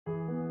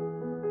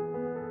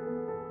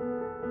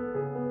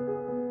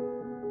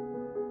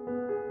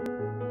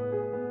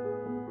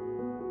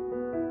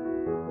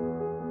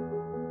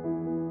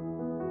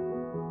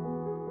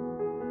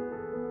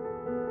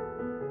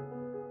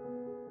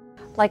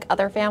Like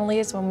other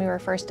families, when we were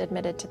first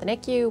admitted to the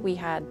NICU, we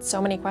had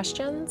so many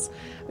questions.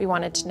 We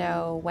wanted to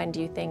know, when do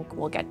you think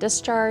we'll get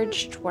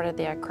discharged? What are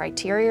the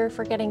criteria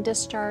for getting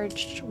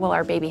discharged? Will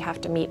our baby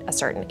have to meet a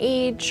certain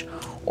age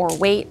or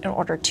weight in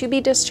order to be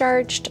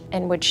discharged?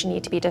 And would she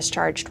need to be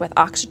discharged with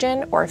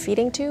oxygen or a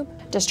feeding tube?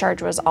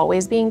 Discharge was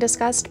always being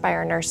discussed by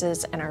our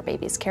nurses and our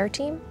baby's care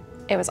team.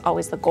 It was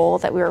always the goal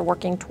that we were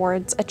working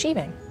towards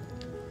achieving.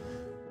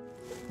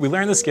 We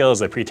learned the skills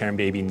that preterm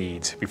baby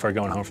needs before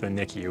going home from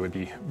the NICU would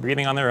be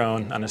breathing on their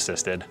own,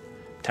 unassisted,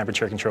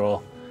 temperature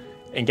control,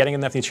 and getting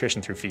enough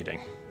nutrition through feeding.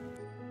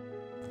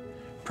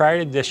 Prior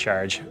to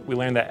discharge, we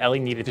learned that Ellie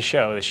needed to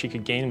show that she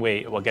could gain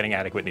weight while getting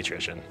adequate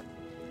nutrition.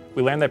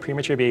 We learned that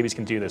premature babies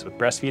can do this with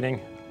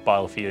breastfeeding,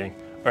 bottle feeding,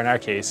 or in our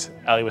case,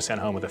 Ellie was sent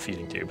home with a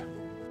feeding tube.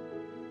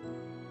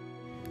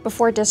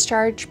 Before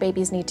discharge,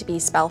 babies need to be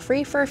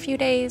spell-free for a few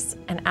days.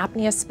 An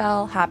apnea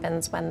spell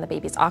happens when the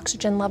baby's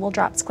oxygen level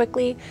drops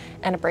quickly,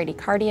 and a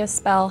bradycardia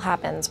spell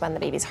happens when the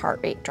baby's heart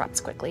rate drops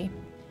quickly.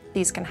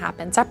 These can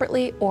happen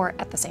separately or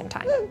at the same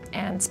time,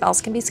 and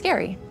spells can be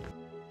scary.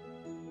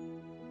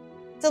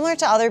 Similar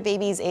to other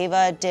babies,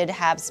 Ava did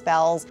have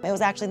spells. It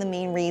was actually the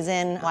main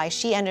reason why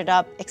she ended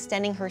up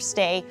extending her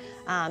stay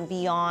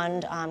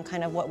beyond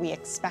kind of what we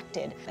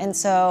expected. And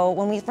so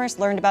when we first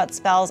learned about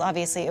spells,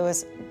 obviously it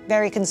was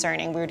very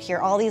concerning. We would hear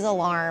all these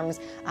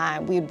alarms.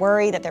 We'd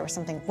worry that there was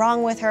something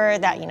wrong with her,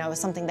 that it was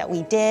something that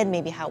we did,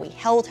 maybe how we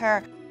held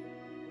her.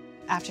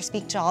 After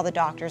speaking to all the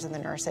doctors and the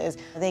nurses,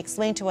 they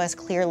explained to us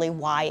clearly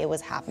why it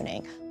was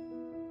happening.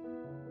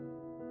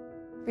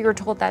 We were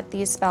told that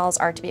these spells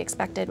are to be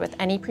expected with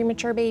any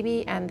premature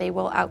baby and they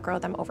will outgrow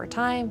them over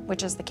time,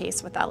 which is the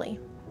case with Ellie.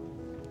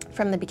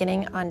 From the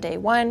beginning on day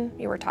one,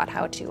 we were taught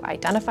how to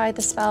identify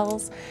the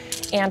spells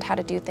and how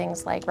to do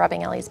things like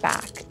rubbing Ellie's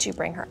back to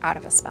bring her out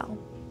of a spell.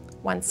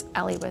 Once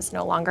Ellie was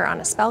no longer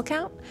on a spell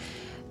count,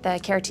 the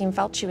care team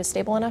felt she was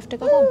stable enough to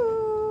go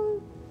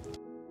home.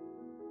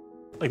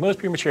 Like most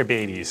premature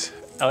babies,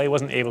 Ellie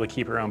wasn't able to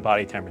keep her own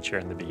body temperature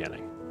in the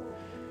beginning.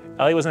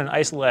 Ellie was in an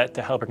isolette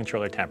to help her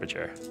control her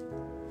temperature.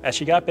 As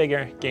she got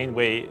bigger, gained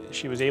weight,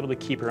 she was able to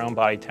keep her own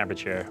body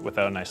temperature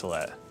without an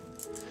isolette.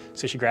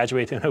 So she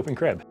graduated to an open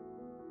crib.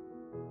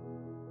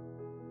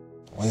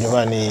 When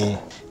Giovanni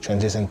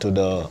transitioned to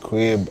the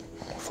crib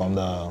from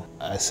the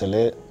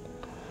isolate,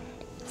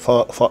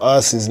 for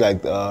us it's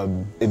like a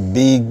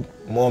big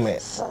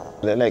moment.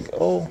 They're like,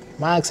 oh,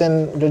 Max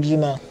and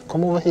Georgina,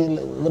 come over here,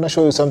 we're gonna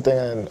show you something,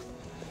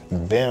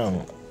 and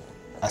bam,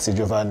 I see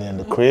Giovanni in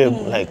the crib.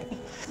 Like,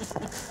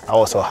 I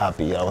was so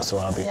happy, I was so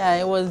happy. Yeah,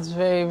 it was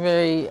very,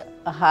 very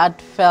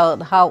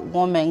heartfelt,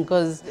 heartwarming,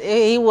 because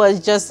he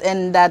was just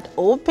in that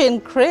open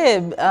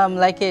crib,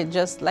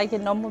 just like a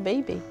normal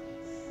baby.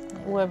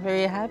 We're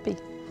very happy.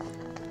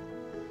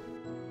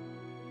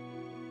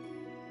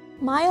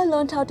 Maya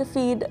learned how to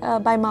feed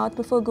by mouth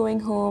before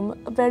going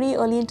home very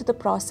early into the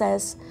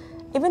process.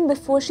 Even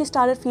before she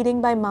started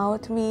feeding by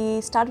mouth,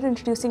 we started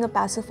introducing a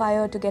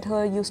pacifier to get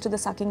her used to the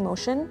sucking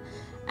motion.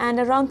 And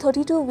around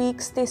 32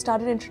 weeks, they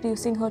started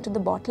introducing her to the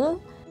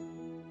bottle.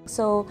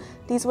 So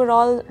these were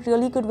all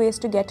really good ways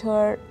to get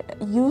her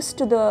used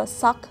to the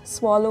suck,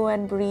 swallow,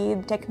 and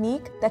breathe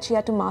technique that she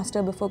had to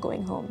master before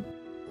going home.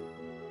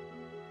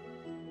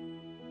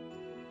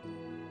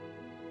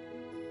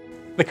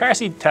 The car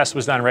seat test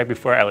was done right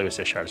before Ellie was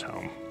discharged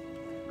home.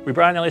 We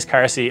brought in Ellie's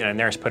car seat and a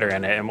nurse put her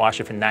in it and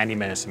watched it for 90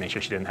 minutes to make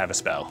sure she didn't have a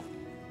spell.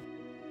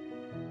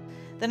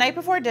 The night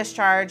before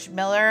discharge,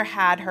 Miller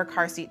had her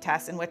car seat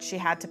test in which she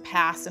had to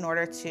pass in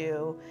order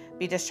to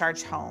be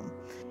discharged home.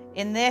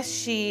 In this,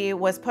 she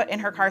was put in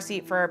her car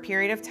seat for a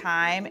period of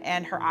time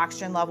and her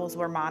oxygen levels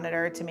were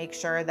monitored to make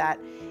sure that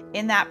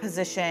in that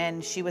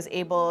position, she was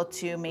able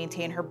to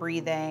maintain her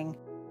breathing.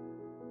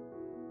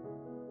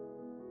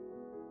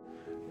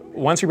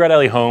 Once we brought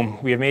Ellie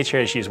home, we had made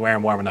sure that she was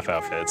wearing warm enough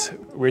outfits.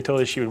 We were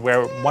told that she would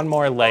wear one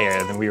more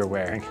layer than we were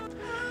wearing.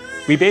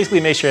 We basically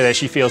made sure that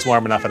she feels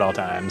warm enough at all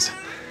times.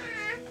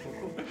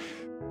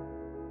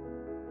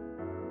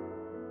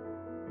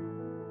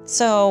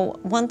 So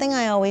one thing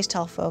I always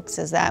tell folks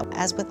is that,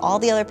 as with all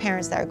the other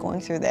parents that are going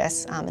through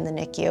this in the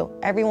NICU,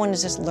 everyone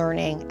is just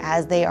learning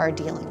as they are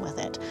dealing with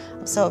it.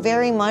 So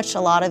very much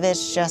a lot of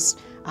it's just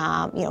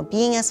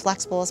being as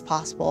flexible as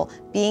possible,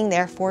 being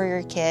there for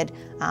your kid,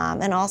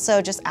 and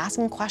also just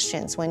asking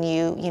questions when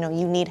you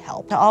need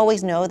help. To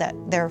always know that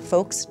there are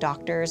folks,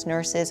 doctors,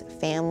 nurses,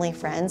 family,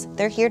 friends,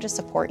 they're here to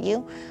support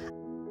you.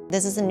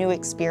 This is a new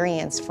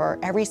experience for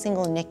every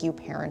single NICU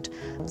parent.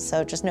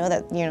 So just know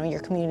that your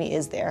community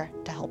is there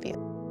to help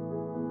you.